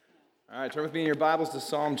All right, turn with me in your Bibles to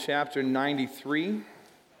Psalm chapter 93.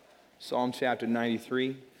 Psalm chapter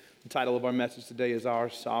 93. The title of our message today is Our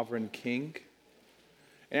Sovereign King.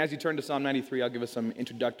 And as you turn to Psalm 93, I'll give us some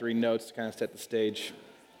introductory notes to kind of set the stage.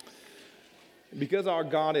 Because our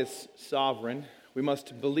God is sovereign, we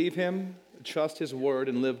must believe Him, trust His word,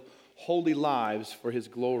 and live holy lives for His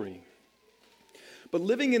glory. But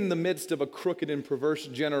living in the midst of a crooked and perverse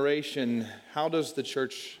generation, how does the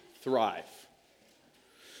church thrive?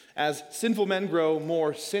 As sinful men grow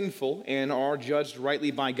more sinful and are judged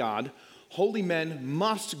rightly by God, holy men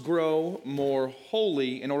must grow more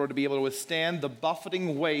holy in order to be able to withstand the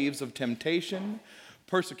buffeting waves of temptation,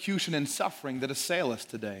 persecution, and suffering that assail us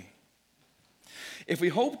today. If we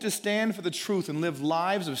hope to stand for the truth and live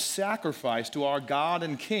lives of sacrifice to our God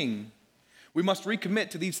and King, we must recommit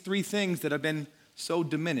to these three things that have been so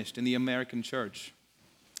diminished in the American church.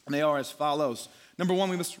 And they are as follows. Number one,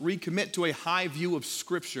 we must recommit to a high view of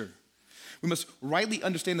Scripture. We must rightly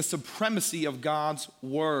understand the supremacy of God's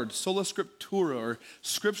Word. Sola Scriptura, or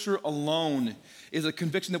Scripture alone, is a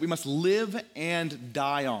conviction that we must live and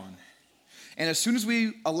die on. And as soon as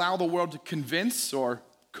we allow the world to convince or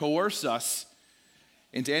coerce us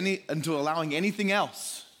into allowing anything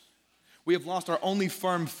else, we have lost our only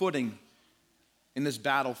firm footing in this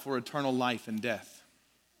battle for eternal life and death.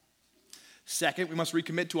 Second, we must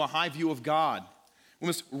recommit to a high view of God. We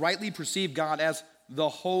must rightly perceive God as the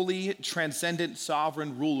holy, transcendent,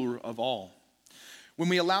 sovereign ruler of all. When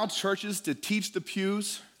we allow churches to teach the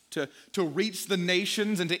pews, to reach the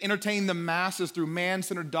nations, and to entertain the masses through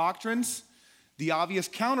man-centered doctrines, the obvious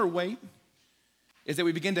counterweight is that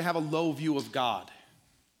we begin to have a low view of God.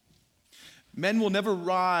 Men will never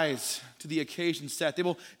rise to the occasion set. They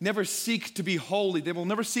will never seek to be holy. They will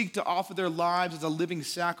never seek to offer their lives as a living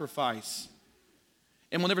sacrifice.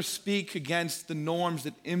 And will never speak against the norms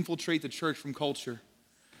that infiltrate the church from culture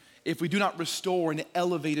if we do not restore an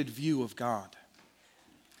elevated view of God.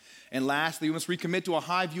 And lastly, we must recommit to a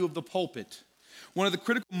high view of the pulpit. One of the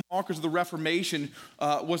critical markers of the Reformation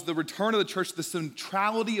was the return of the church to the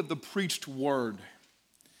centrality of the preached word.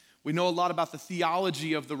 We know a lot about the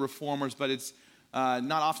theology of the Reformers, but it's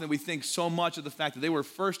not often that we think so much of the fact that they were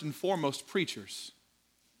first and foremost preachers.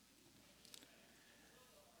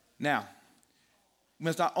 Now, we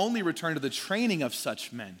must not only return to the training of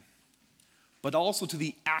such men, but also to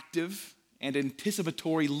the active and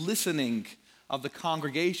anticipatory listening of the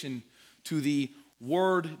congregation to the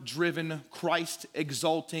word-driven,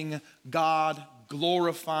 Christ-exalting,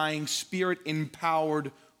 God-glorifying,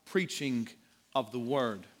 Spirit-empowered preaching of the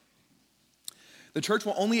word. The church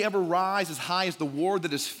will only ever rise as high as the word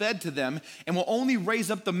that is fed to them, and will only raise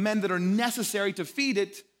up the men that are necessary to feed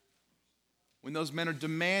it when those men are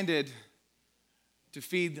demanded to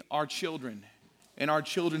feed our children and our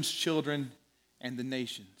children's children and the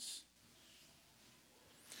nations.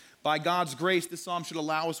 By God's grace, this psalm should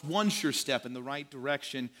allow us one sure step in the right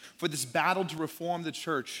direction for this battle to reform the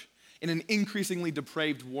church in an increasingly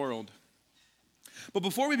depraved world. But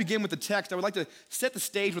before we begin with the text, I would like to set the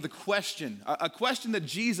stage with a question that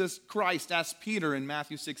Jesus Christ asked Peter in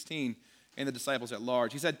Matthew 16 and the disciples at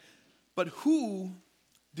large. He said, "But who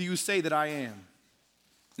do you say that I am?"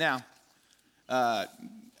 Now,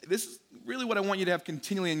 this is really what I want you to have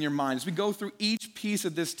continually in your mind. As we go through each piece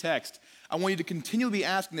of this text, I want you to continually be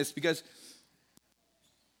asking this, because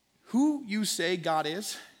who you say God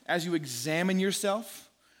is, as you examine yourself,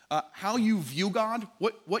 how you view God,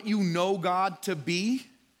 what you know God to be,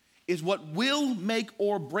 is what will make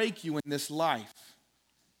or break you in this life.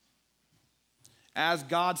 As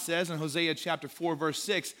God says in Hosea chapter 4, verse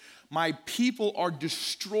 6, "My people are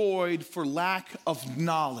destroyed for lack of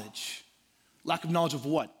knowledge." Lack of knowledge of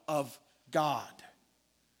what? Of God,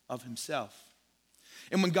 of Himself.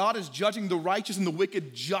 And when God is judging the righteous and the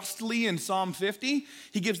wicked justly in Psalm 50,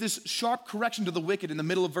 He gives this sharp correction to the wicked in the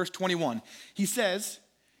middle of verse 21. He says,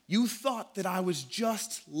 "You thought that I was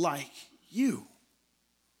just like you."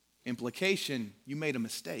 Implication, you made a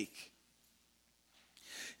mistake.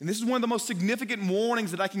 And this is one of the most significant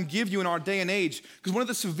warnings that I can give you in our day and age, because one of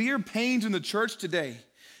the severe pains in the church today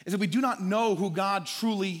is that we do not know who God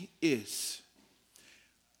truly is.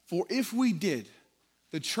 For if we did,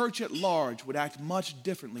 the church at large would act much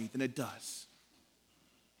differently than it does.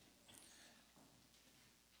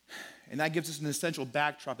 And that gives us an essential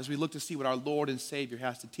backdrop as we look to see what our Lord and Savior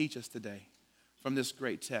has to teach us today from this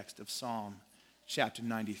great text of Psalm chapter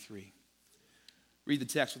 93. Read the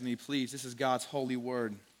text with me, please. This is God's holy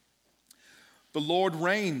word. "The Lord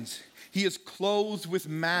reigns. He is clothed with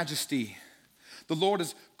majesty. The Lord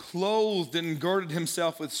has clothed and girded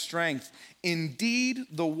Himself with strength. Indeed,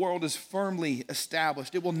 the world is firmly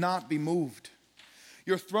established. It will not be moved.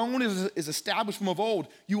 Your throne is established from of old.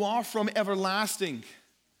 You are from everlasting.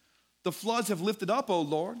 The floods have lifted up, O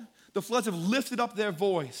Lord. The floods have lifted up their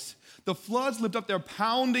voice. The floods lift up their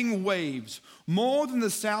pounding waves, more than the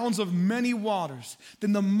sounds of many waters,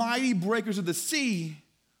 than the mighty breakers of the sea.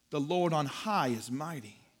 The Lord on high is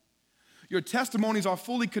mighty. Your testimonies are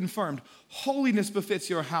fully confirmed. Holiness befits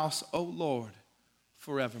your house, O Lord,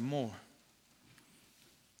 forevermore.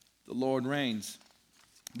 The Lord reigns.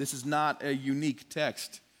 This is not a unique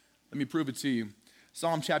text. Let me prove it to you.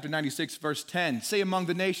 Psalm chapter 96, verse 10. Say among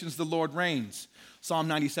the nations, the Lord reigns. Psalm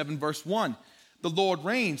 97, verse 1. The Lord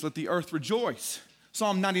reigns, let the earth rejoice.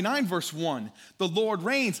 Psalm 99, verse 1. The Lord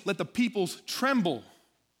reigns, let the peoples tremble.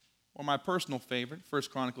 Or my personal favorite, 1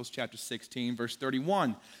 Chronicles chapter 16, verse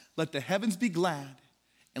 31. Let the heavens be glad,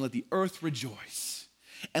 and let the earth rejoice.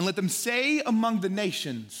 And let them say among the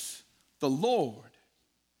nations, the Lord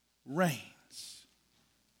reigns.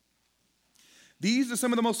 These are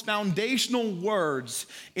some of the most foundational words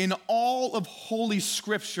in all of Holy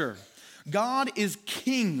Scripture. God is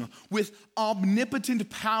king with omnipotent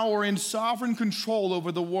power and sovereign control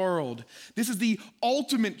over the world. This is the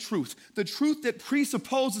ultimate truth, the truth that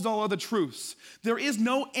presupposes all other truths. There is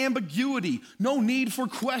no ambiguity, no need for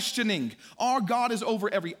questioning. Our God is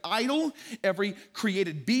over every idol, every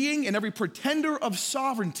created being, and every pretender of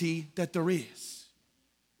sovereignty that there is.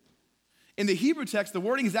 In the Hebrew text, the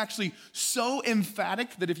wording is actually so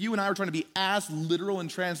emphatic that if you and I were trying to be as literal in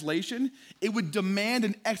translation, it would demand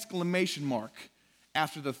an exclamation mark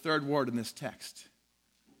after the third word in this text.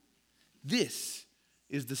 This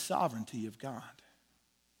is the sovereignty of God.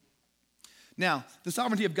 Now, the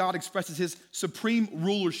sovereignty of God expresses his supreme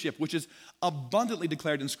rulership, which is abundantly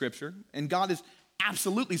declared in Scripture, and God is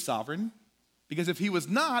absolutely sovereign, because if he was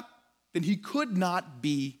not, then he could not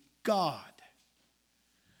be God.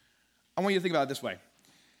 I want you to think about it this way.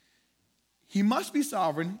 He must be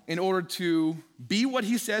sovereign in order to be what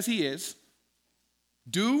he says he is,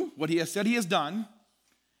 do what he has said he has done,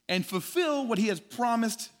 and fulfill what he has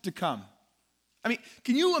promised to come. I mean,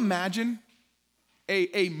 can you imagine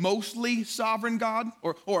a mostly sovereign God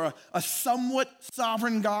or a somewhat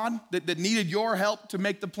sovereign God that needed your help to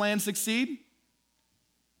make the plan succeed?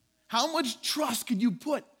 How much trust could you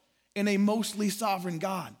put in a mostly sovereign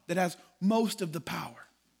God that has most of the power?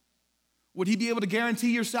 Would he be able to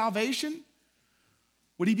guarantee your salvation?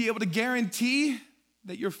 Would he be able to guarantee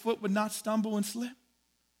that your foot would not stumble and slip?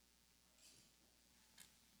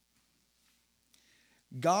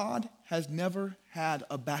 God has never had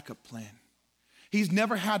a backup plan. He's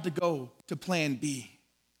never had to go to plan B.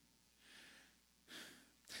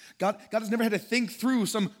 God has never had to think through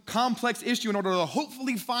some complex issue in order to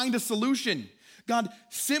hopefully find a solution. God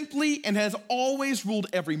simply and has always ruled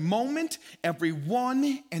every moment,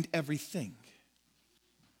 everyone, and everything.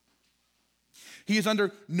 He is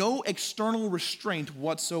under no external restraint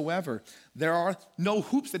whatsoever. There are no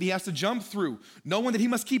hoops that he has to jump through. No one that he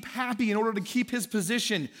must keep happy in order to keep his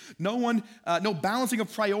position. No balancing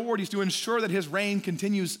of priorities to ensure that his reign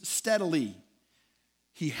continues steadily.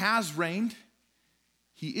 He has reigned,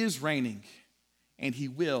 he is reigning, and he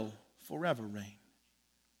will forever reign.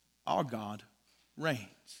 Our God reigns.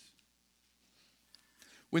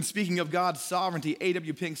 When speaking of God's sovereignty,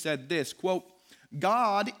 A.W. Pink said this, quote,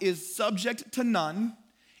 God is subject to none,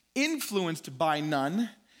 influenced by none,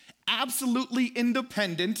 absolutely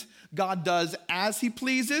independent. God does as he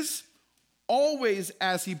pleases, always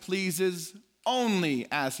as he pleases, only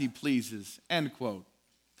as he pleases, end quote.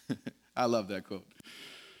 I love that quote.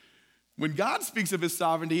 When God speaks of his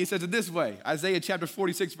sovereignty, he says it this way, Isaiah chapter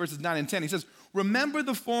 46, verses 9 and 10. He says, remember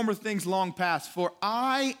the former things long past, for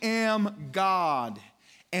I am God,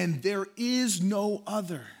 and there is no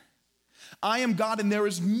other. I am God, and there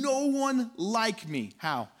is no one like me.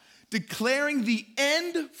 How? Declaring the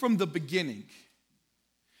end from the beginning,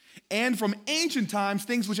 and from ancient times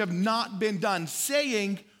things which have not been done,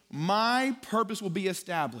 saying, my purpose will be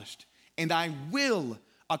established, and I will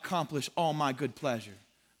accomplish all my good pleasure.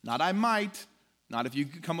 Not I might, not if you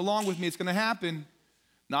come along with me, it's going to happen.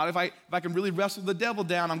 Not if I can really wrestle the devil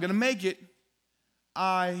down, I'm going to make it.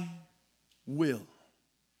 I will.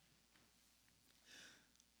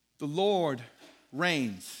 The Lord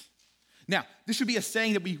reigns. Now, this should be a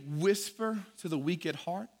saying that we whisper to the weak at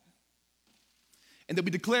heart and that we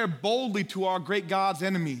declare boldly to our great God's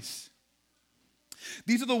enemies.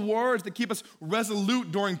 These are the words that keep us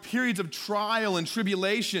resolute during periods of trial and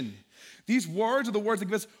tribulation. These words are the words that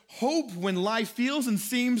give us hope when life feels and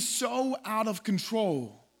seems so out of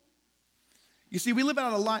control. You see, we live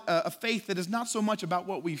out a faith that is not so much about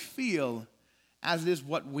what we feel as it is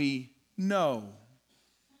what we know.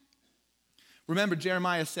 Remember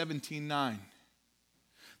Jeremiah 17:9.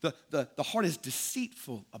 The heart is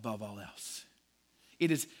deceitful above all else. It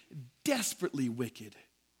is desperately wicked,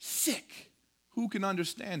 sick. Who can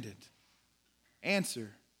understand it?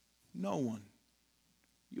 Answer, no one.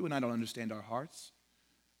 You and I don't understand our hearts.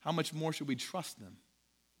 How much more should we trust them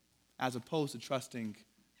as opposed to trusting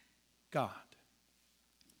God?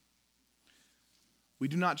 We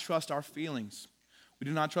do not trust our feelings. We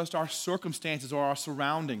do not trust our circumstances or our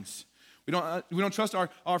surroundings. We don't trust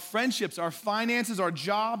our friendships, our finances, our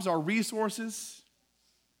jobs, our resources.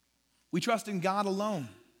 We trust in God alone.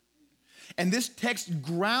 And this text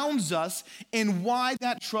grounds us in why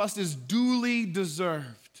that trust is duly deserved.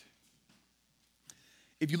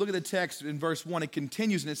 If you look at the text in verse 1, it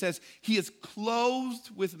continues and it says, he is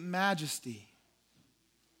clothed with majesty.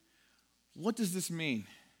 What does this mean?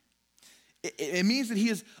 It means that he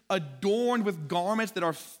is adorned with garments that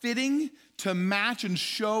are fitting to match and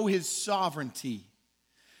show his sovereignty.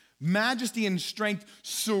 Majesty and strength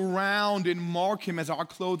surround and mark him as our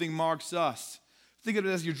clothing marks us. Think of it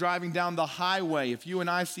as you're driving down the highway. If you and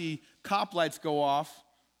I see cop lights go off,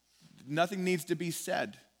 nothing needs to be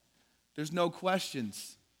said. There's no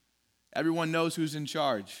questions. Everyone knows who's in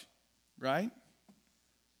charge, right?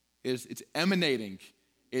 It's emanating.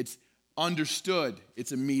 It's understood.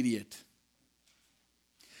 It's immediate.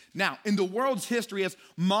 Now, in the world's history, as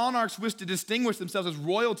monarchs wished to distinguish themselves as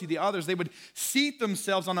royalty to others, they would seat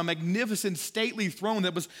themselves on a magnificent, stately throne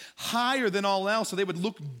that was higher than all else, so they would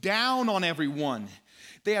look down on everyone.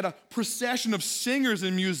 They had a procession of singers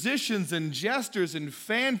and musicians and jesters and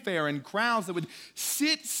fanfare and crowds that would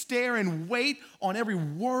sit, stare, and wait on every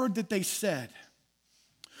word that they said.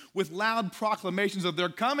 With loud proclamations of they're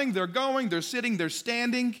coming, they're going, they're sitting, they're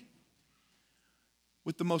standing.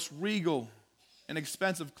 With the most regal and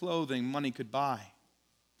expensive clothing money could buy.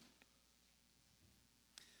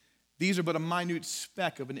 These are but a minute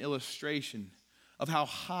speck of an illustration of how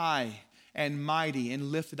high and mighty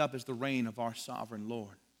and lifted up is the reign of our sovereign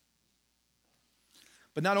Lord.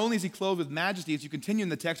 But not only is he clothed with majesty, as you continue in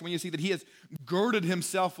the text, when you see that he has girded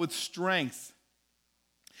himself with strength.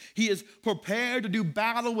 He is prepared to do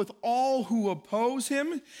battle with all who oppose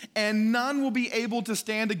him, and none will be able to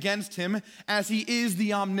stand against him, as he is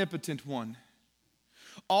the omnipotent one.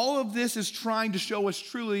 All of this is trying to show us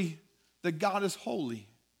truly that God is holy.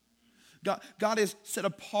 God is set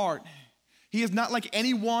apart. He is not like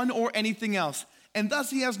anyone or anything else. And thus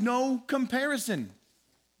he has no comparison,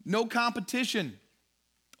 no competition.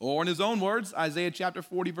 Or in his own words, Isaiah chapter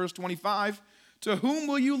 40, verse 25, to whom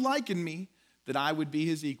will you liken me that I would be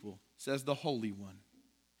his equal, says the Holy One.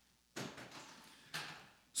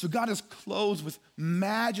 So God is clothed with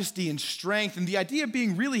majesty and strength. And the idea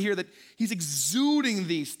being really here that he's exuding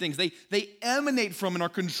these things. They emanate from and are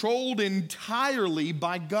controlled entirely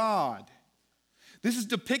by God. This is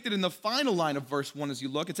depicted in the final line of verse 1 as you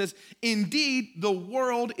look. It says, indeed, the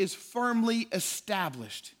world is firmly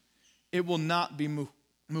established. It will not be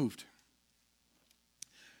moved.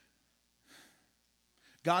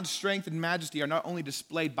 God's strength and majesty are not only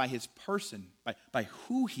displayed by his person, by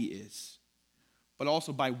who he is, but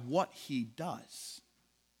also by what he does.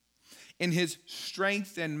 In his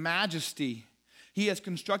strength and majesty, he has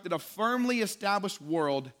constructed a firmly established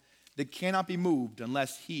world that cannot be moved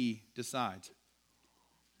unless he decides.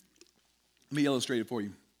 Let me illustrate it for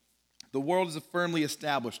you. The world is firmly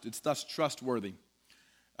established. It's thus trustworthy.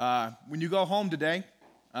 When you go home today,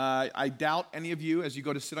 I doubt any of you, as you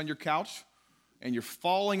go to sit on your couch and you're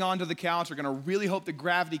falling onto the couch, are going to really hope that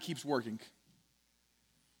gravity keeps working.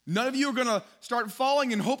 None of you are going to start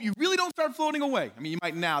falling and hope you really don't start floating away. I mean, you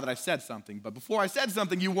might now that I said something, but before I said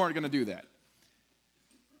something, you weren't going to do that.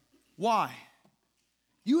 Why?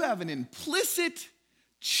 You have an implicit,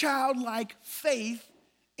 childlike faith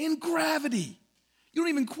in gravity. You don't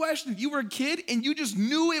even question it. You were a kid and you just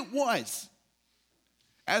knew it was.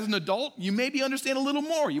 As an adult, you maybe understand a little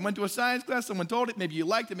more. You went to a science class, someone told it, maybe you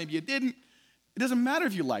liked it, maybe you didn't. It doesn't matter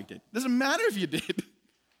if you liked it. It doesn't matter if you did.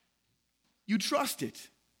 You trust it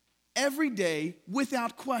every day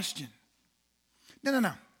without question.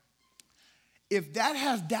 No. If that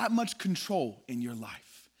has that much control in your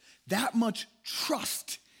life, that much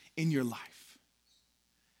trust in your life,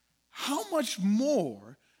 how much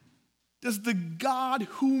more does the God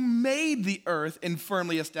who made the earth and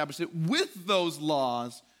firmly established it with those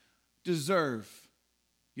laws deserve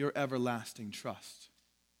your everlasting trust?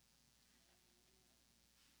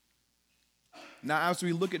 Now, as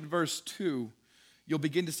we look at verse 2, you'll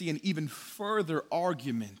begin to see an even further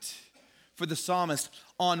argument for the psalmist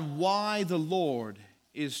on why the Lord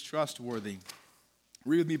is trustworthy.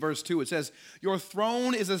 Read with me verse 2. It says, your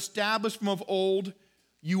throne is established from of old.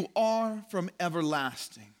 You are from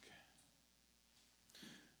everlasting.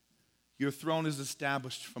 Your throne is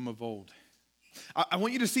established from of old. I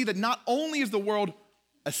want you to see that not only is the world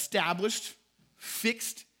established,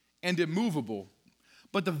 fixed, and immovable,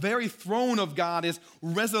 but the very throne of God is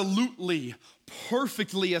resolutely,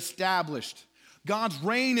 perfectly established. God's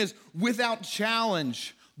reign is without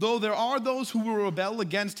challenge. Though there are those who will rebel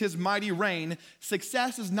against his mighty reign,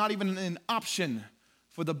 success is not even an option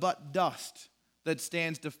for the but dust that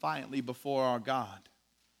stands defiantly before our God.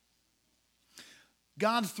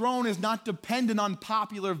 God's throne is not dependent on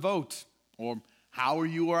popular vote or how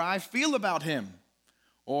you or I feel about him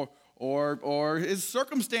or his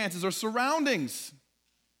circumstances or surroundings.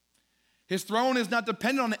 His throne is not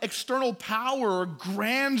dependent on external power or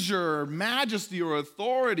grandeur, majesty or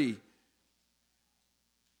authority.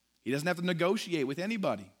 He doesn't have to negotiate with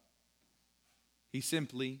anybody. He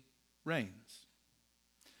simply reigns.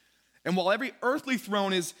 And while every earthly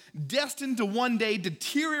throne is destined to one day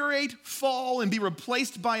deteriorate, fall, and be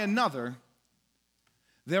replaced by another,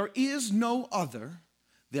 there is no other,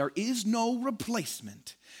 there is no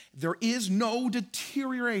replacement, there is no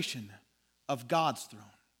deterioration of God's throne.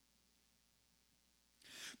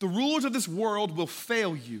 The rulers of this world will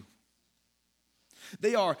fail you.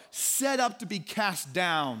 They are set up to be cast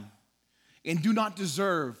down and do not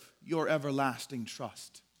deserve your everlasting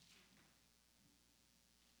trust.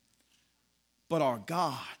 But our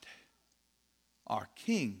God, our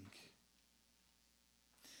King,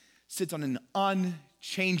 sits on an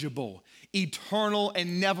unchangeable, eternal,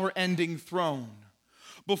 and never-ending throne.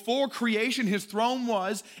 Before creation, his throne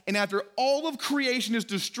was, and after all of creation is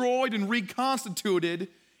destroyed and reconstituted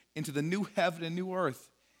into the new heaven and new earth,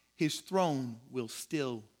 his throne will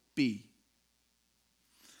still be.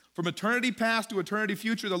 From eternity past to eternity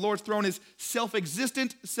future, the Lord's throne is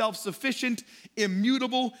self-existent, self-sufficient,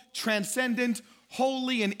 immutable, transcendent,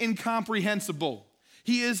 holy, and incomprehensible.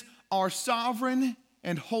 He is our sovereign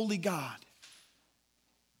and holy God,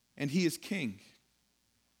 and he is King.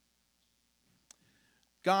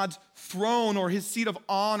 God's throne, or his seat of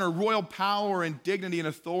honor, royal power and dignity and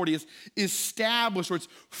authority, is established, or it's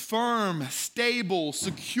firm, stable,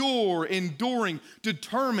 secure, enduring,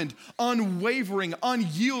 determined, unwavering,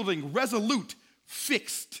 unyielding, resolute,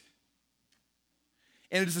 fixed.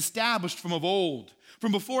 And it is established from of old,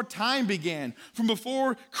 from before time began, from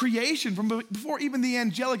before creation, from before even the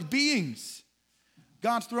angelic beings.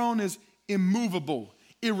 God's throne is immovable,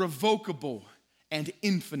 irrevocable, and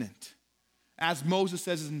infinite. As Moses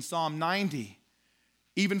says in Psalm 90,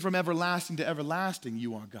 even from everlasting to everlasting,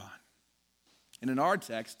 you are God. And in our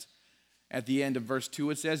text, at the end of verse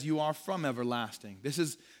 2, it says, you are from everlasting. This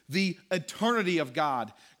is the eternity of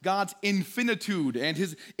God, God's infinitude and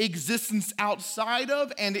his existence outside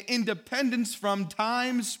of and independence from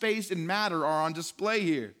time, space, and matter are on display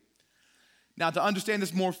here. Now, to understand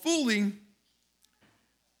this more fully,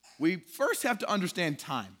 we first have to understand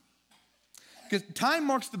time. Because time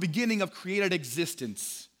marks the beginning of created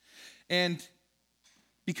existence. And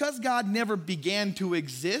because God never began to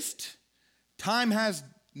exist, time has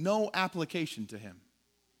no application to him.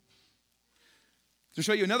 To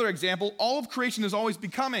show you another example, all of creation is always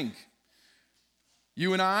becoming.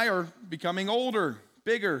 You and I are becoming older,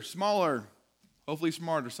 bigger, smaller, hopefully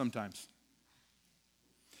smarter sometimes.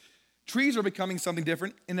 Trees are becoming something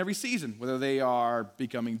different in every season, whether they are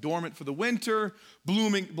becoming dormant for the winter,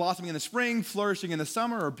 blooming, blossoming in the spring, flourishing in the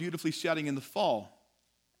summer, or beautifully shedding in the fall.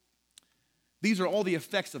 These are all the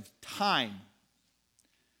effects of time.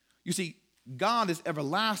 You see, God is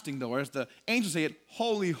everlasting, though, or as the angels say it,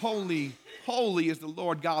 holy, holy, holy is the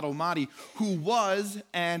Lord God Almighty, who was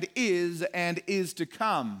and is to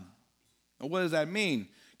come. Now, what does that mean?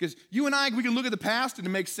 Because you and I, we can look at the past and it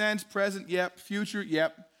makes sense, present, yep, future,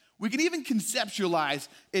 yep. We can even conceptualize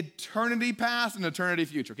eternity past and eternity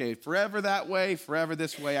future. Okay, forever that way, forever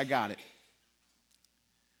this way, I got it.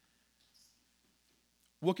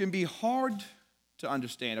 What can be hard to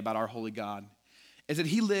understand about our holy God is that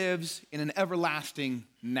he lives in an everlasting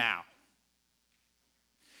now.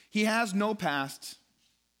 He has no past,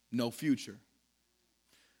 no future.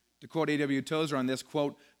 To quote A.W. Tozer on this,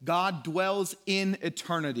 quote, God dwells in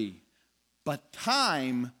eternity, but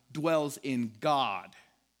time dwells in God.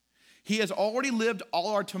 He has already lived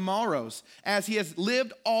all our tomorrows as he has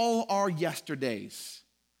lived all our yesterdays,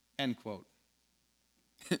 end quote.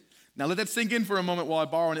 Now let that sink in for a moment while I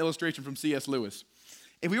borrow an illustration from C.S. Lewis.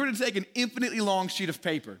 If we were to take an infinitely long sheet of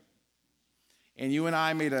paper and you and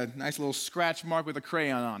I made a nice little scratch mark with a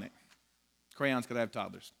crayon on it, crayons could have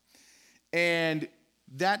toddlers, and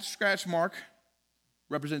that scratch mark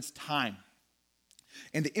represents time,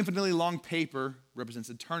 and the infinitely long paper represents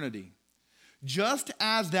eternity. Just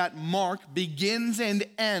as that mark begins and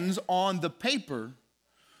ends on the paper,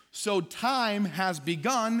 So time has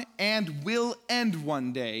begun and will end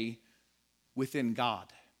one day within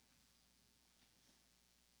God.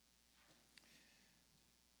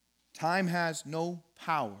 Time has no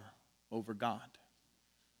power over God.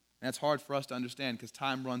 And that's hard for us to understand because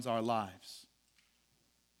time runs our lives.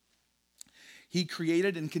 He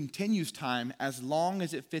created and continues time as long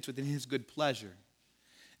as it fits within his good pleasure.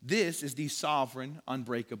 This is the sovereign,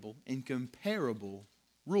 unbreakable, incomparable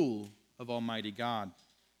rule of Almighty God.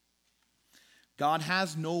 God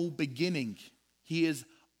has no beginning. He is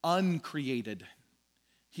uncreated.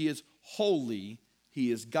 He is holy. He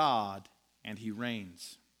is God, and he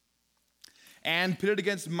reigns. And pitted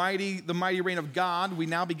against the mighty reign of God, we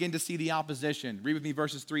now begin to see the opposition. Read with me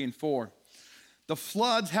verses 3 and 4. The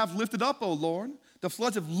floods have lifted up, O Lord. The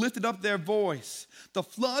floods have lifted up their voice. The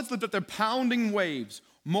floods lift up their pounding waves.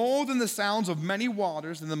 More than the sounds of many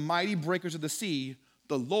waters and the mighty breakers of the sea,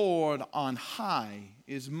 the Lord on high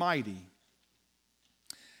is mighty.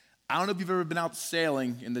 I don't know if you've ever been out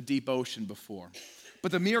sailing in the deep ocean before,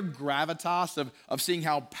 but the mere gravitas of seeing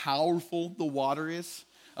how powerful the water is,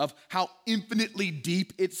 of how infinitely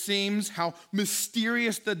deep it seems, how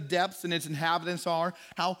mysterious the depths and its inhabitants are,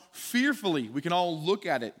 how fearfully we can all look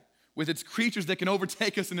at it with its creatures that can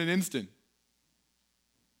overtake us in an instant.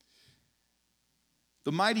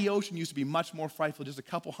 The mighty ocean used to be much more frightful just a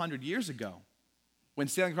couple hundred years ago, when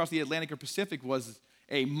sailing across the Atlantic or Pacific was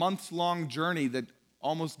a months-long journey that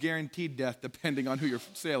almost guaranteed death depending on who you're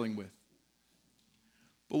sailing with.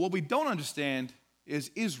 But what we don't understand is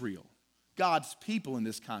Israel, God's people in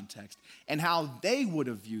this context, and how they would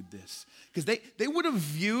have viewed this. Because they would have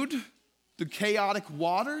viewed the chaotic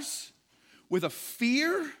waters with a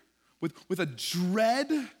fear, with a dread,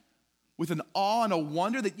 with an awe and a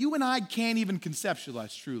wonder that you and I can't even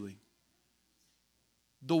conceptualize truly.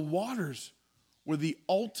 The waters were the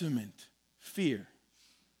ultimate fear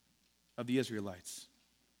of the Israelites.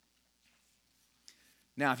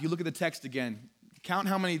 Now, if you look at the text again, count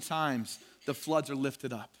how many times the floods are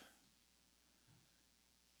lifted up.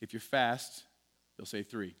 If you're fast, you'll say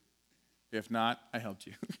 3. If not, I helped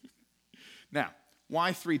you. Now,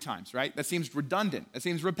 why 3 times, right? That seems redundant. That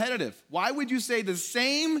seems repetitive. Why would you say the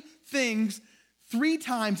same things 3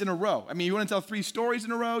 times in a row? I mean, you want to tell 3 stories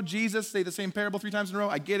in a row? Jesus say the same parable 3 times in a row?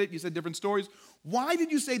 I get it. You said different stories. Why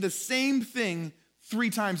did you say the same thing 3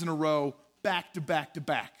 times in a row, back to back to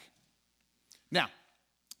back? Now,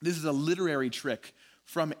 this is a literary trick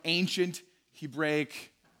from ancient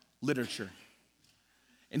Hebraic literature.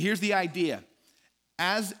 And here's the idea.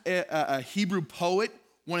 As a Hebrew poet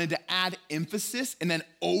wanted to add emphasis and then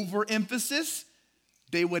overemphasis,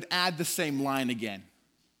 they would add the same line again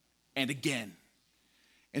and again.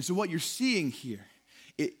 And so what you're seeing here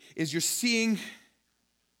is you're seeing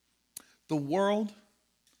the world,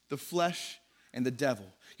 the flesh, and the devil.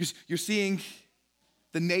 You're seeing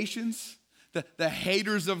the nations, the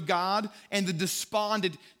haters of God, and the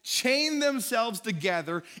despondent chain themselves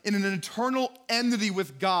together in an eternal enmity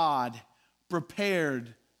with God,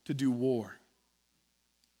 prepared to do war.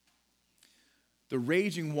 The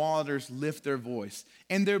raging waters lift their voice,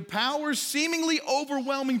 and their power seemingly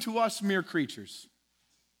overwhelming to us mere creatures.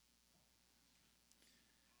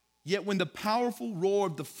 Yet when the powerful roar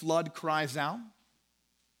of the flood cries out,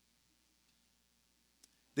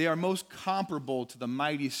 they are most comparable to the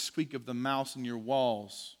mighty squeak of the mouse in your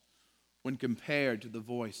walls when compared to the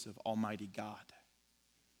voice of Almighty God,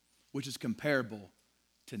 which is comparable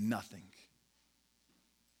to nothing.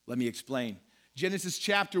 Let me explain. Genesis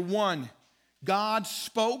chapter 1, God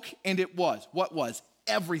spoke and it was. What was?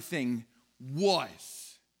 Everything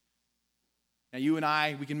was. Now you and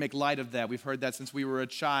I, we can make light of that. We've heard that since we were a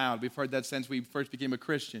child. We've heard that since we first became a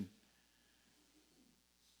Christian.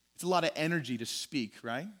 It's a lot of energy to speak,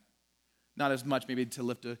 right? Not as much maybe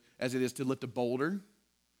as it is to lift a boulder.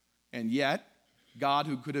 And yet, God,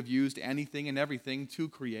 who could have used anything and everything to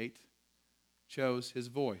create, chose his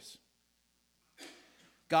voice.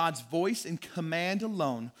 God's voice and command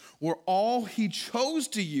alone were all he chose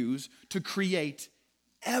to use to create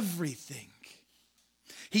everything.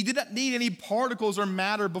 He did not need any particles or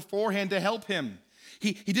matter beforehand to help him.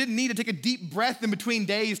 He didn't need to take a deep breath in between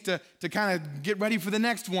days to kind of get ready for the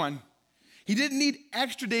next one. He didn't need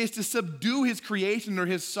extra days to subdue his creation or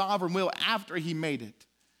his sovereign will after he made it.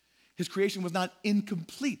 His creation was not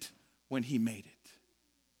incomplete when he made it.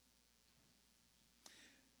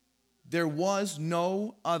 There was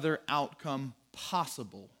no other outcome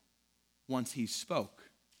possible once he spoke.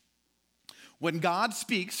 When God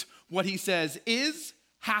speaks, what he says is,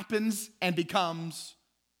 happens, and becomes,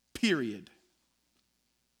 period.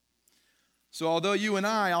 So although you and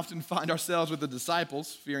I often find ourselves with the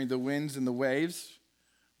disciples, fearing the winds and the waves,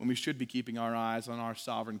 when we should be keeping our eyes on our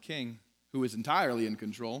sovereign King, who is entirely in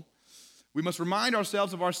control. We must remind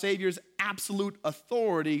ourselves of our Savior's absolute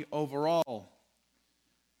authority over all.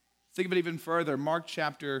 Think of it even further. Mark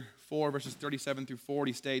chapter 4, verses 37 through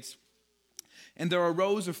 40 states, "And there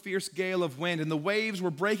arose a fierce gale of wind, and the waves were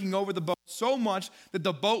breaking over the boat so much that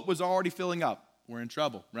the boat was already filling up." We're in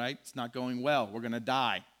trouble, right? It's not going well. We're going to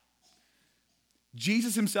die.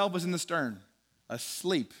 Jesus himself was in the stern,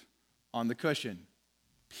 asleep on the cushion.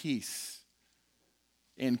 Peace,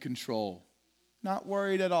 in control. Not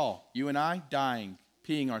worried at all. You and I, dying,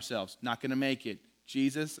 peeing ourselves, not going to make it.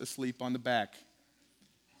 Jesus asleep on the back.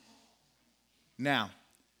 Now,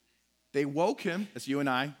 they woke him, that's you and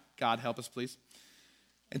I, God help us please,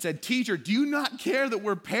 and said, "Teacher, do you not care that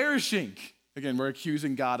we're perishing?" Again, we're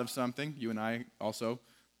accusing God of something. You and I also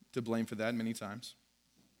to blame for that many times.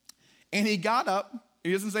 And he got up.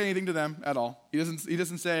 He doesn't say anything to them at all. He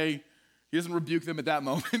doesn't rebuke them at that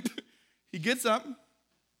moment. He gets up.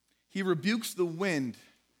 He rebukes the wind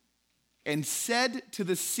and said to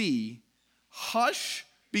the sea, "Hush,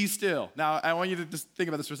 be still." Now, I want you to just think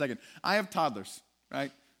about this for a second. I have toddlers,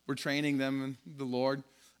 right? We're training them in the Lord.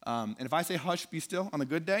 And if I say hush, be still, on a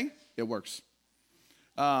good day, it works.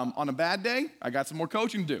 On a bad day, I got some more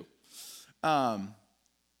coaching to do.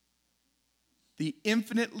 The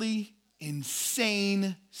infinitely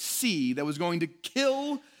insane sea that was going to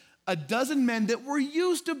kill a dozen men that were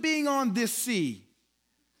used to being on this sea,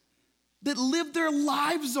 that lived their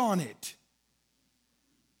lives on it.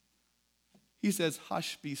 He says,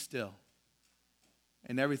 "Hush, be still."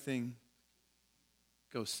 And everything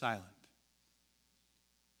goes silent.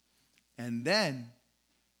 And then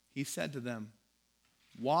he said to them,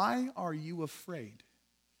 "Why are you afraid?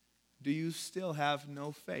 Do you still have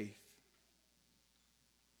no faith?"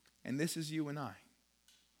 And this is you and I,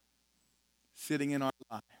 sitting in our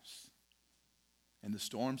lives. And the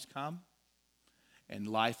storms come, and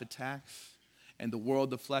life attacks, and the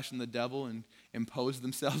world, the flesh, and the devil impose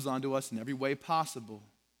themselves onto us in every way possible.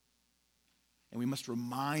 And we must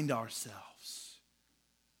remind ourselves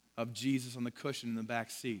of Jesus on the cushion in the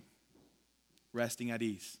back seat, resting at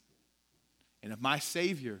ease. And if my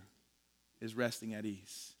Savior is resting at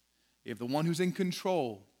ease, if the one who's in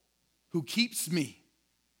control, who keeps me,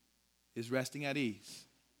 is resting at ease,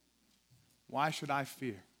 why should I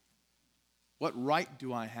fear? What right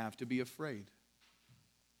do I have to be afraid?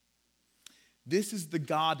 This is the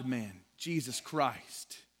God-man, Jesus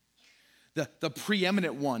Christ, the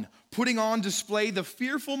preeminent one, putting on display the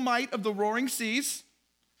fearful might of the roaring seas,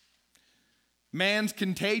 man's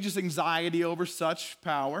contagious anxiety over such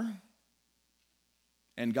power,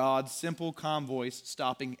 and God's simple, calm voice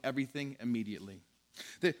stopping everything immediately.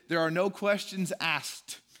 There are no questions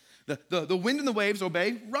asked. The wind and the waves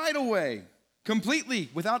obey right away, completely,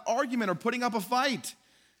 without argument or putting up a fight.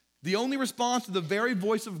 The only response to the very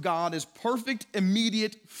voice of God is perfect,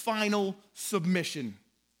 immediate, final submission.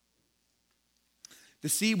 The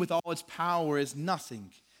sea with all its power is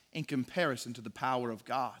nothing in comparison to the power of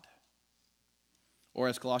God. Or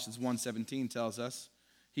as Colossians 1:17 tells us,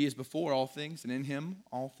 "He is before all things, and in him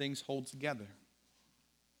all things hold together."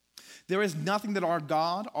 There is nothing that our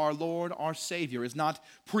God, our Lord, our Savior is not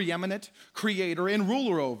preeminent, creator, and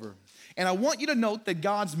ruler over. And I want you to note that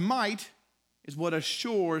God's might is what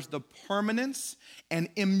assures the permanence and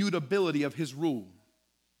immutability of his rule.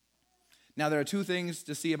 Now, there are two things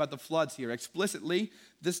to see about the floods here. Explicitly,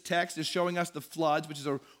 this text is showing us the floods, which is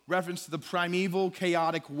a reference to the primeval,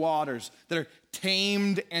 chaotic waters that are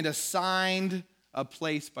tamed and assigned a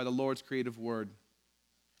place by the Lord's creative word.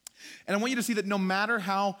 And I want you to see that no matter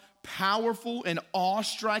how powerful and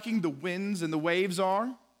awe-striking the winds and the waves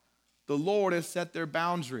are, the Lord has set their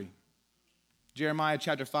boundary. Jeremiah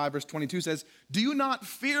chapter 5, verse 22 says, "Do you not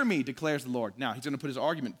fear me, declares the Lord." Now, he's going to put his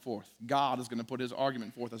argument forth. God is going to put his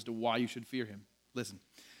argument forth as to why you should fear him. Listen.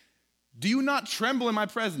 "Do you not tremble in my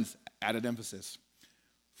presence?" Added emphasis.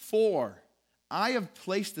 "For I have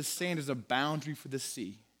placed the sand as a boundary for the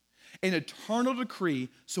sea, an eternal decree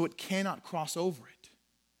so it cannot cross over it.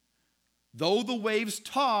 Though the waves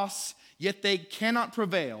toss, yet they cannot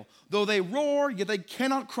prevail. Though they roar, yet they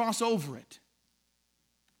cannot cross over it."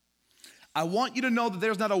 I want you to know that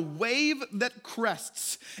there's not a wave that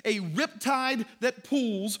crests, a riptide that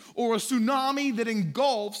pulls, or a tsunami that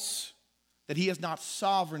engulfs that he has not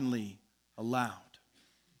sovereignly allowed.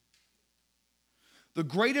 The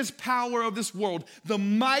greatest power of this world, the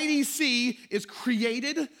mighty sea, is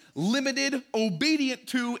created, limited, obedient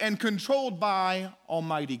to, and controlled by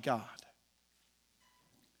Almighty God,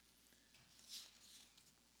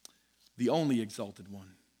 the only exalted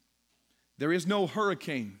one. There is no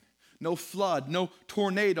hurricane, no flood, no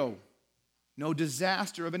tornado, no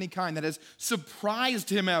disaster of any kind that has surprised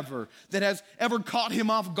him ever, that has ever caught him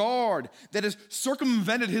off guard, that has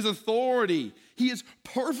circumvented his authority. He is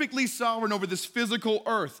perfectly sovereign over this physical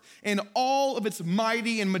earth and all of its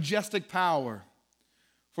mighty and majestic power.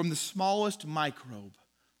 From the smallest microbe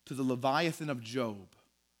to the Leviathan of Job,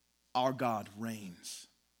 our God reigns.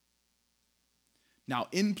 Now,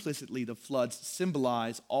 implicitly, the floods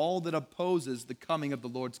symbolize all that opposes the coming of the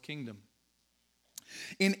Lord's kingdom.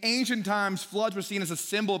 In ancient times, floods were seen as a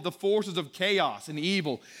symbol of the forces of chaos and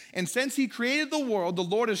evil. And since he created the world, the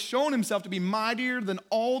Lord has shown himself to be mightier than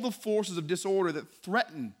all the forces of disorder that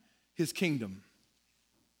threaten his kingdom.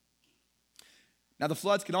 Now, the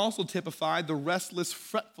floods can also typify the restless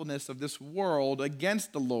fretfulness of this world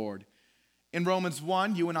against the Lord. In Romans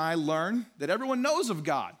 1, you and I learn that everyone knows of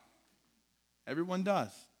God. Everyone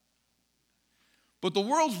does. But the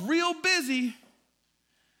world's real busy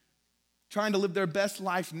trying to live their best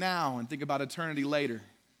life now and think about eternity later.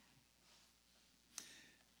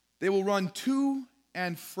 They will run to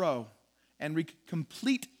and fro and wreak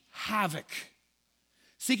complete havoc,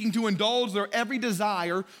 seeking to indulge their every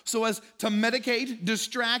desire so as to medicate,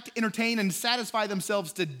 distract, entertain, and satisfy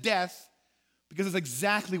themselves to death because it's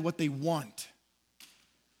exactly what they want.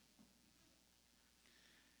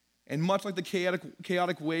 And much like the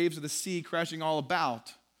chaotic waves of the sea crashing all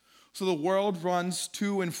about, so the world runs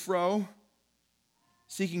to and fro,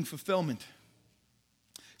 seeking fulfillment,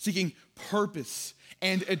 seeking purpose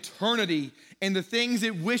and eternity in the things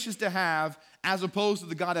it wishes to have, as opposed to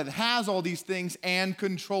the God that has all these things and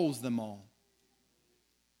controls them all.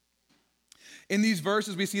 In these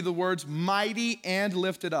verses, we see the words mighty and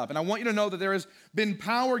lifted up. And I want you to know that there has been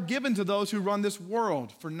power given to those who run this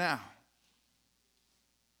world for now.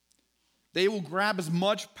 They will grab as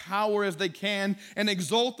much power as they can and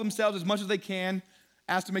exalt themselves as much as they can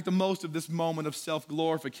as to make the most of this moment of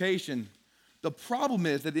self-glorification. The problem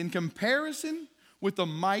is that in comparison with the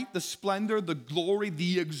might, the splendor, the glory,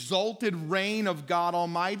 the exalted reign of God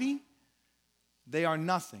Almighty, they are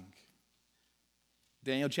nothing.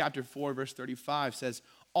 Daniel chapter 4, verse 35 says,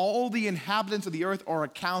 all the inhabitants of the earth are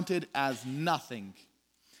accounted as nothing.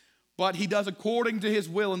 But he does according to his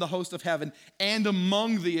will in the host of heaven and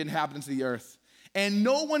among the inhabitants of the earth. And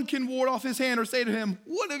no one can ward off his hand or say to him,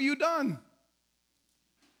 what have you done?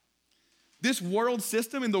 This world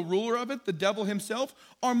system and the ruler of it, the devil himself,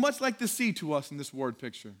 are much like the sea to us in this word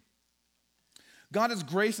picture. God has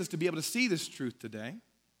graced us to be able to see this truth today.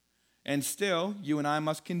 And still, you and I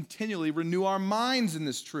must continually renew our minds in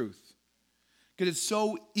this truth. Because it's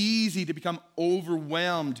so easy to become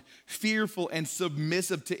overwhelmed, fearful, and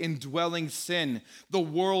submissive to indwelling sin, the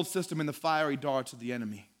world system, and the fiery darts of the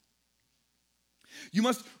enemy. You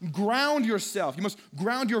must ground yourself. You must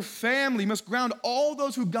ground your family. You must ground all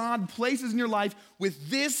those who God places in your life with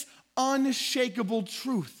this unshakable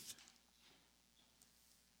truth.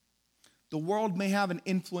 The world may have an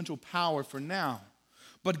influential power for now,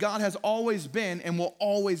 but God has always been and will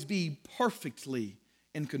always be perfectly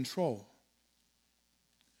in control,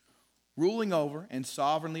 ruling over and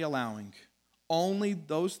sovereignly allowing only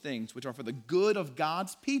those things which are for the good of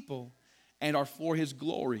God's people and are for his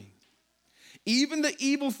glory. Even the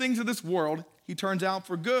evil things of this world, he turns out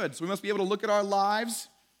for good. So we must be able to look at our lives,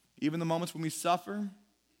 even the moments when we suffer,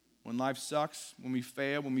 when life sucks, when we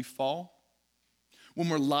fail, when we fall, when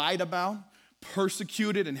we're lied about,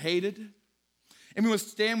 persecuted, and hated. And we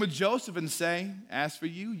must stand with Joseph and say, as for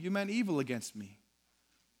you, you meant evil against me,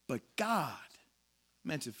 but God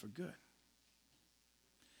meant it for good.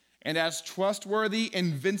 And as trustworthy,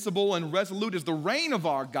 invincible, and resolute as the reign of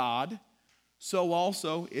our God, so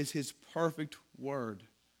also is his perfect word.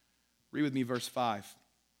 Read with me verse 5.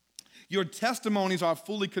 Your testimonies are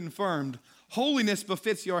fully confirmed. Holiness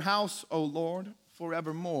befits your house, O Lord,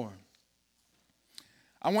 forevermore.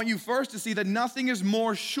 I want you first to see that nothing is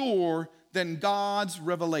more sure than God's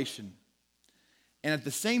revelation. And at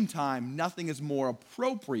the same time, nothing is more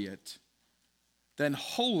appropriate than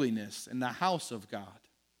holiness in the house of God.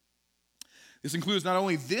 This includes not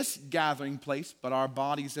only this gathering place, but our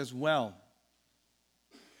bodies as well,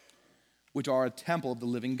 which are a temple of the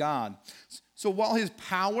living God. So while his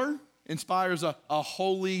power inspires a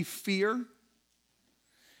holy fear,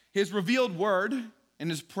 his revealed word and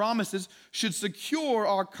his promises should secure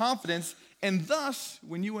our confidence, and thus,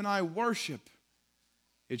 when you and I worship,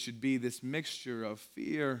 it should be this mixture of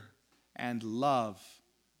fear and love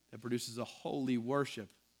that produces a holy worship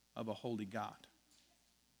of a holy God.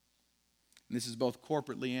 And this is both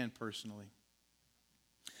corporately and personally.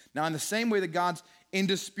 Now, in the same way that God's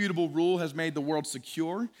indisputable rule has made the world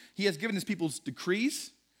secure, he has given his people's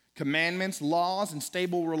decrees, commandments, laws, and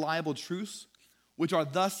stable, reliable truths, which are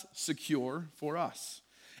thus secure for us.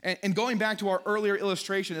 And going back to our earlier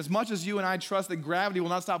illustration, as much as you and I trust that gravity will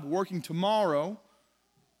not stop working tomorrow,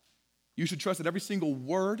 you should trust that every single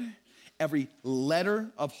word, every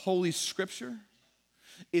letter of Holy Scripture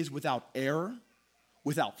is without error,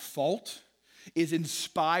 without fault, is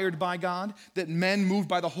inspired by God, that men moved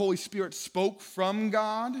by the Holy Spirit spoke from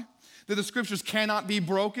God, that the Scriptures cannot be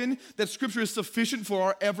broken, that Scripture is sufficient for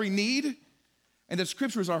our every need, and that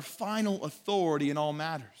Scripture is our final authority in all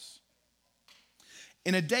matters.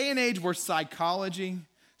 In a day and age where psychology,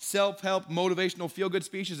 self-help, motivational, feel-good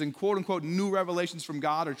speeches, and quote-unquote new revelations from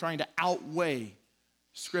God are trying to outweigh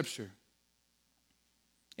Scripture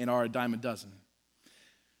and are a dime a dozen,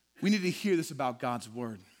 we need to hear this about God's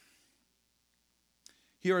Word.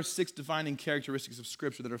 Here are 6 defining characteristics of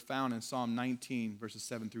Scripture that are found in Psalm 19, verses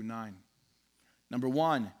 7 through 9. Number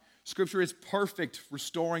 1, Scripture is perfect,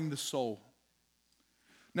 restoring the soul.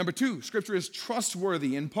 Number 2, Scripture is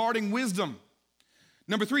trustworthy, imparting wisdom.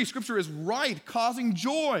 Number 3, Scripture is right, causing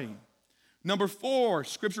joy. Number 4,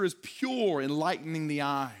 Scripture is pure, enlightening the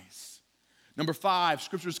eyes. Number 5,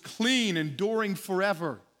 Scripture is clean, enduring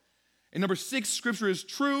forever. And number 6, Scripture is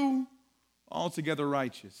true, altogether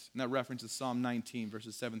righteous. And that references Psalm 19,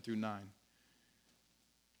 verses 7 through 9.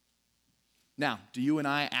 Now, do you and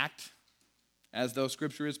I act as though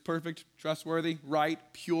Scripture is perfect, trustworthy, right,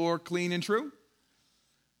 pure, clean, and true?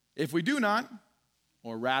 If we do not,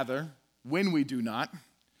 or rather, when we do not,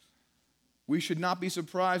 we should not be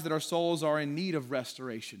surprised that our souls are in need of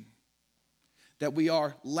restoration, that we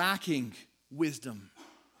are lacking wisdom,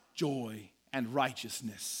 joy, and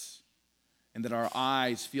righteousness, and that our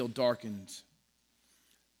eyes feel darkened.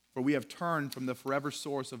 For we have turned from the forever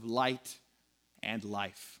source of light and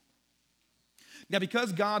life. Now,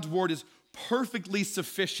 because God's word is perfectly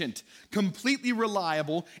sufficient, completely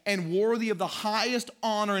reliable, and worthy of the highest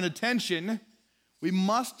honor and attention, we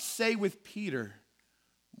must say with Peter,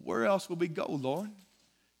 where else will we go, Lord?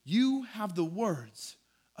 You have the words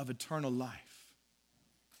of eternal life.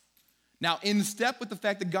 Now, in step with the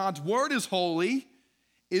fact that God's word is holy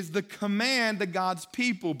is the command that God's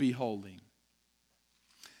people be holy.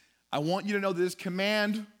 I want you to know that this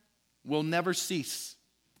command will never cease.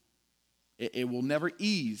 It will never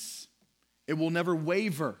ease. It will never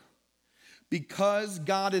waver. Because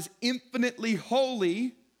God is infinitely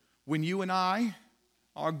holy, when you and I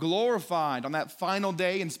are glorified on that final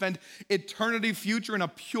day and spend eternity future in a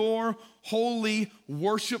pure, holy,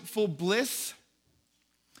 worshipful bliss,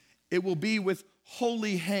 it will be with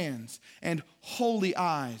holy hands and holy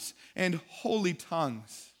eyes and holy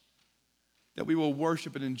tongues that we will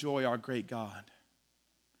worship and enjoy our great God.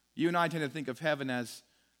 You and I tend to think of heaven as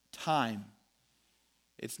time.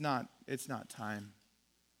 It's not time.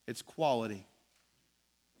 It's quality.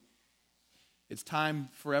 It's time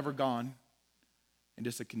forever gone, and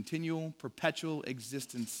just a continual, perpetual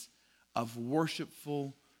existence of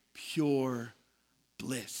worshipful, pure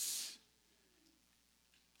bliss.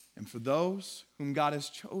 And for those whom God has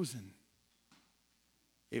chosen,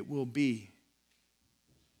 it will be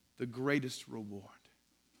the greatest reward.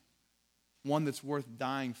 One that's worth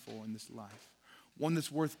dying for in this life. One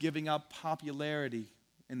that's worth giving up popularity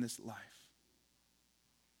in this life.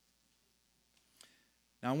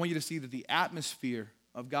 Now, I want you to see that the atmosphere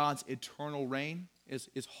of God's eternal reign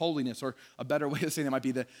is holiness, or a better way of saying that might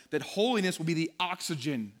be that holiness will be the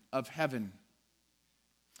oxygen of heaven.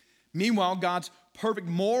 Meanwhile, God's perfect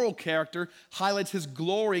moral character highlights his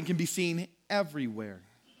glory and can be seen everywhere.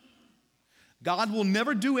 God will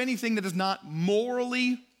never do anything that is not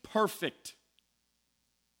morally perfect.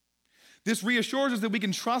 This reassures us that we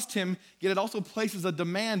can trust him, yet it also places a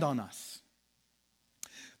demand on us.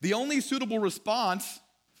 The only suitable response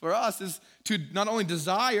for us is to not only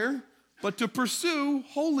desire, but to pursue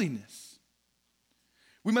holiness.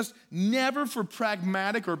 We must never, for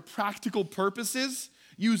pragmatic or practical purposes,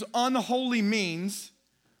 use unholy means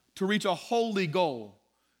to reach a holy goal,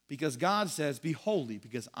 because God says, be holy,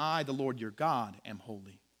 because I, the Lord your God, am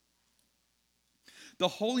holy. The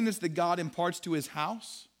holiness that God imparts to his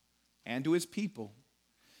house and to his people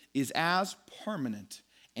is as permanent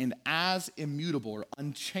and as immutable or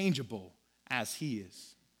unchangeable as he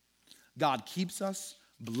is. God keeps us,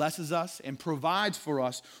 blesses us, and provides for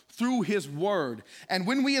us through his word. And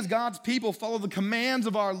when we as God's people follow the commands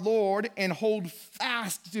of our Lord and hold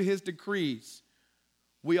fast to his decrees,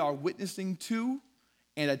 we are witnessing to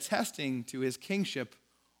and attesting to his kingship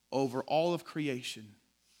over all of creation.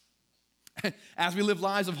 As we live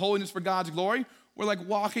lives of holiness for God's glory, we're like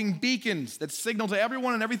walking beacons that signal to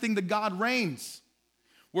everyone and everything that God reigns.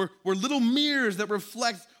 We're little mirrors that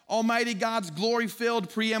reflect Almighty God's glory-filled,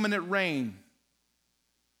 preeminent reign.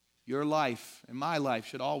 your life and my life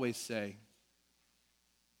should always say,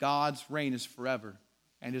 God's reign is forever,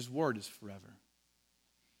 and his word is forever.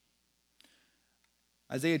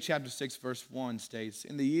 Isaiah chapter 6, verse 1 states,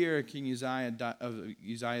 in the year of King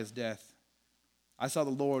Uzziah's death, I saw the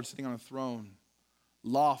Lord sitting on a throne,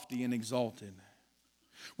 lofty and exalted,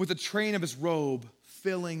 with the train of his robe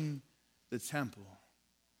filling the temple.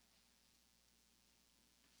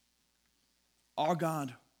 Our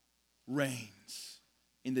God reigns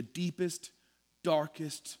in the deepest,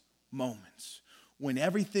 darkest moments, when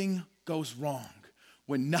everything goes wrong,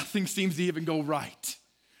 when nothing seems to even go right,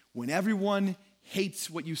 when everyone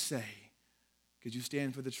hates what you say because you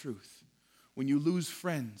stand for the truth, when you lose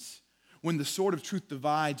friends, when the sword of truth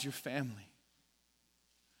divides your family,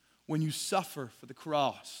 when you suffer for the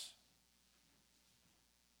cross.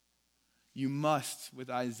 You must,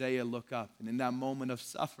 with Isaiah, look up and in that moment of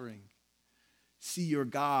suffering, see your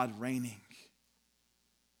God reigning.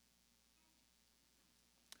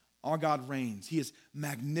 Our God reigns. He is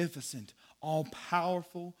magnificent,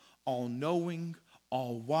 all-powerful, all-knowing,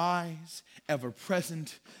 all-wise,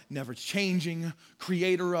 ever-present, never-changing,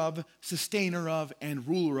 creator of, sustainer of, and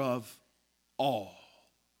ruler of all.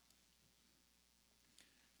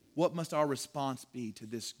 What must our response be to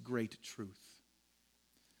this great truth?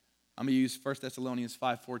 I'm going to use 1 Thessalonians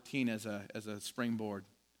 5:14 as a springboard.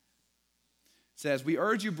 It says, we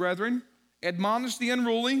urge you, brethren, admonish the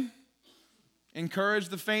unruly, encourage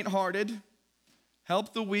the faint-hearted,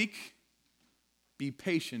 help the weak, be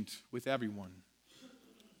patient with everyone.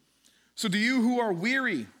 So do you who are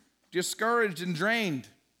weary, discouraged, and drained,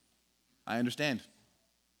 I understand.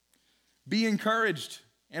 Be encouraged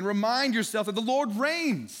and remind yourself that the Lord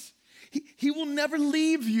reigns. He will never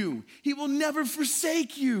leave you. He will never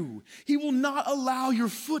forsake you. He will not allow your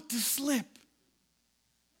foot to slip.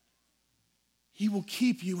 He will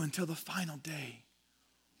keep you until the final day.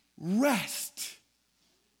 Rest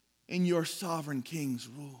in your sovereign King's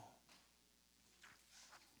rule.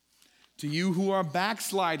 To you who are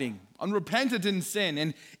backsliding, unrepentant in sin,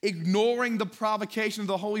 and ignoring the provocation of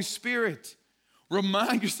the Holy Spirit,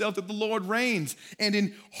 remind yourself that the Lord reigns, and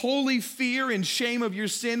in holy fear and shame of your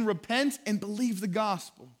sin, repent and believe the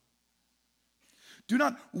gospel. Do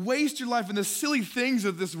not waste your life in the silly things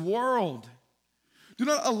of this world. Do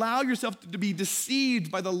not allow yourself to be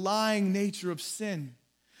deceived by the lying nature of sin.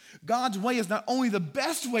 God's way is not only the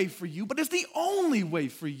best way for you, but it's the only way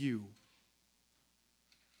for you.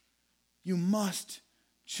 You must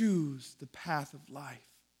choose the path of life.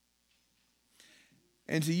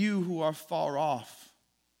 And to you who are far off,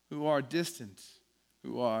 who are distant,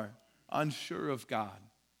 who are unsure of God,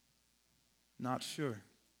 not sure,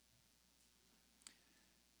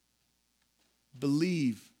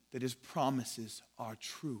 believe that his promises are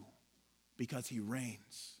true because he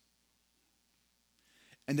reigns.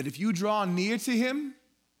 And that if you draw near to him,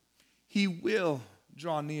 he will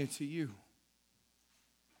draw near to you.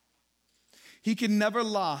 He can never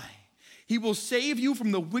lie. He will save you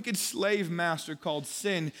from the wicked slave master called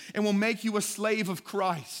sin and will make you a slave of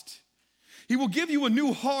Christ. He will give you a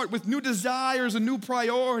new heart with new desires and new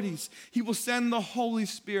priorities. He will send the Holy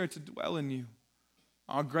Spirit to dwell in you,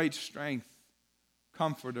 our great strength,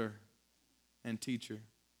 comforter, and teacher.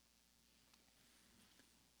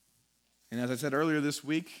 And as I said earlier this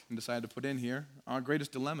week, and decided to put in here, our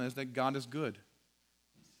greatest dilemma is that God is good.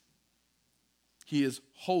 He is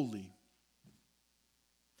holy.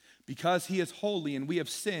 Because he is holy and we have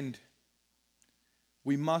sinned,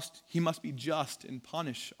 he must be just and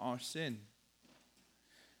punish our sin.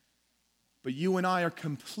 But you and I are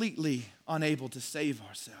completely unable to save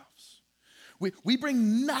ourselves. We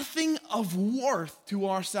bring nothing of worth to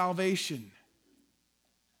our salvation.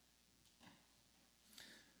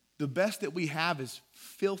 The best that we have is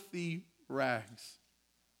filthy rags.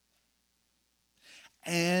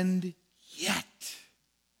 And yet,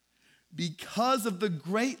 because of the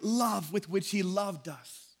great love with which he loved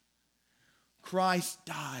us, Christ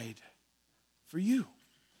died for you,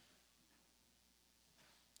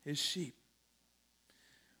 his sheep,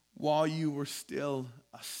 while you were still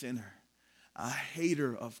a sinner, a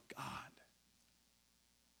hater of God.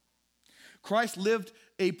 Christ lived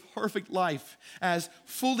a perfect life as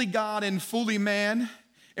fully God and fully man,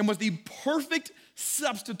 and was the perfect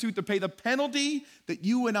substitute to pay the penalty that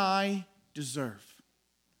you and I deserve.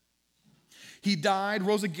 He died,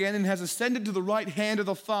 rose again, and has ascended to the right hand of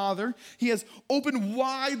the Father. He has opened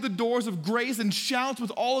wide the doors of grace and shouts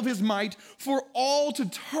with all of his might for all to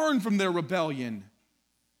turn from their rebellion,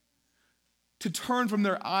 to turn from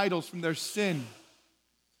their idols, from their sin,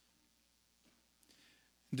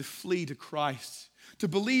 and to flee to Christ, to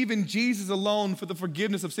believe in Jesus alone for the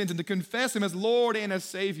forgiveness of sins, and to confess him as Lord and as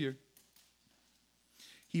Savior,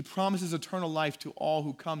 he promises eternal life to all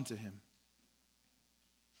who come to him.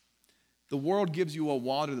 The world gives you a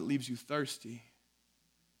water that leaves you thirsty.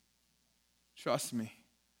 Trust me,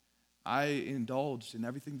 I indulged in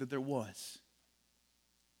everything that there was.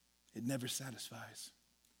 It never satisfies.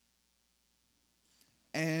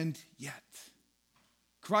 And yet,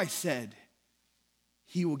 Christ said,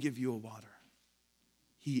 he will give you a water.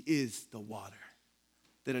 He is the water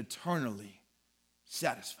that eternally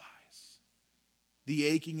satisfies. The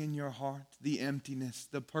aching in your heart, the emptiness,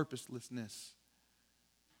 the purposelessness.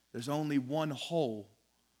 There's only one hole,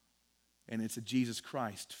 and it's a Jesus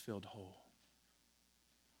Christ-filled hole.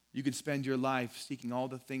 You could spend your life seeking all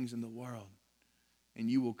the things in the world, and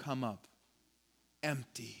you will come up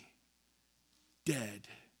empty, dead.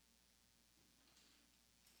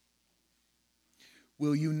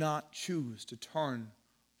 Will you not choose to turn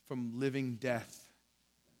from living death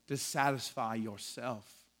to satisfy yourself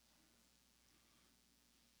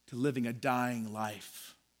to living a dying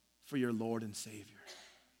life for your Lord and Savior?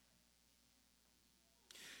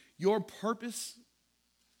 Your purpose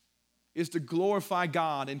is to glorify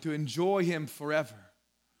God and to enjoy him forever.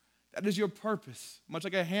 That is your purpose. Much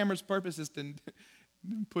like a hammer's purpose is to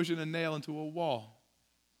pushing a nail into a wall.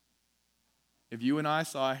 If you and I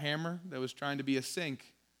saw a hammer that was trying to be a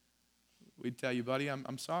sink, we'd tell you, buddy,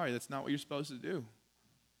 I'm sorry, that's not what you're supposed to do.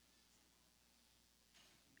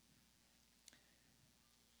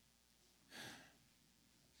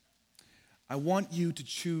 I want you to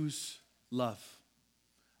choose love.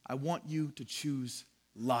 I want you to choose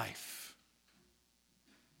life.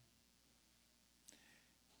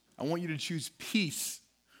 I want you to choose peace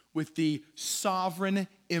with the sovereign,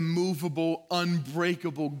 immovable,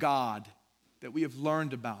 unbreakable God that we have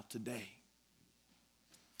learned about today.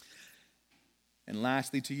 And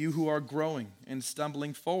lastly, to you who are growing and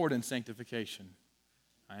stumbling forward in sanctification,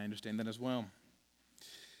 I understand that as well.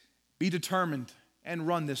 Be determined and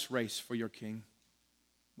run this race for your King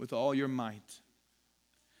with all your might,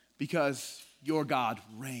 because your God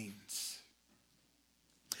reigns.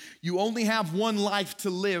 You only have one life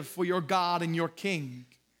to live for your God and your King.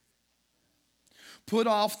 Put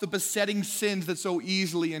off the besetting sins that so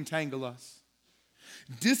easily entangle us.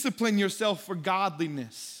 Discipline yourself for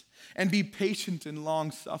godliness and be patient and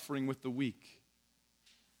long-suffering with the weak.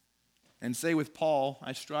 And say with Paul,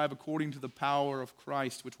 I strive according to the power of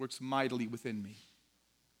Christ, which works mightily within me.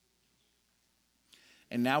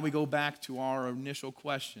 And now we go back to our initial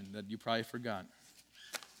question that you probably forgot.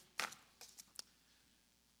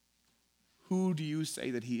 Who do you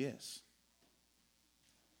say that he is?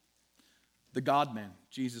 The God-man,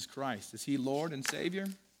 Jesus Christ. Is he Lord and Savior?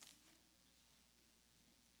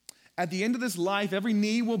 At the end of this life, every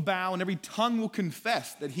knee will bow and every tongue will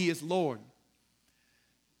confess that he is Lord.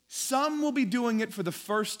 Some will be doing it for the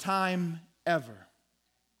first time ever,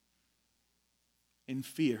 in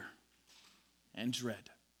fear and dread.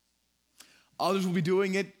 Others will be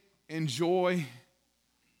doing it in joy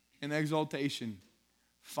and exaltation,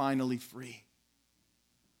 finally free,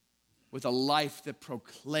 with a life that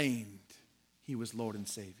proclaimed he was Lord and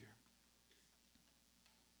Savior.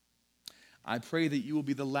 I pray that you will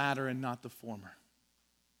be the latter and not the former,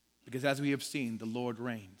 because as we have seen, the Lord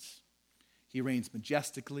reigns. He reigns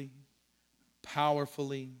majestically,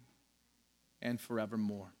 powerfully, and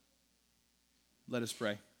forevermore. Let us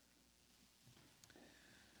pray.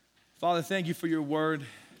 Father, thank you for your word.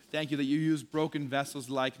 Thank you that you use broken vessels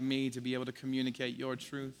like me to be able to communicate your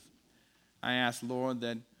truth. I ask, Lord,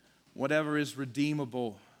 that whatever is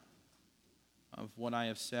redeemable of what I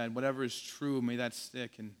have said, whatever is true, may that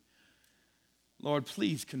stick. And Lord,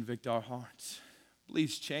 please convict our hearts.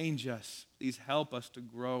 Please change us. Please help us to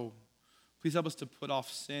grow. Please help us to put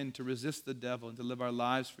off sin, to resist the devil, and to live our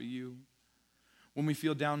lives for you. When we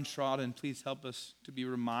feel downtrodden, please help us to be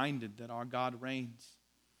reminded that our God reigns.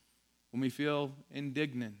 When we feel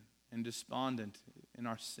indignant and despondent in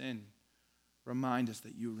our sin, remind us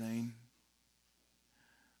that you reign.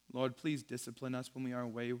 Lord, please discipline us when we are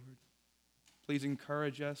wayward. Please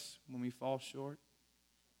encourage us when we fall short.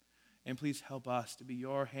 And please help us to be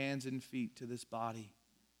your hands and feet to this body,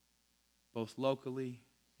 both locally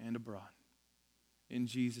and abroad. In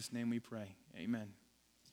Jesus' name we pray. Amen.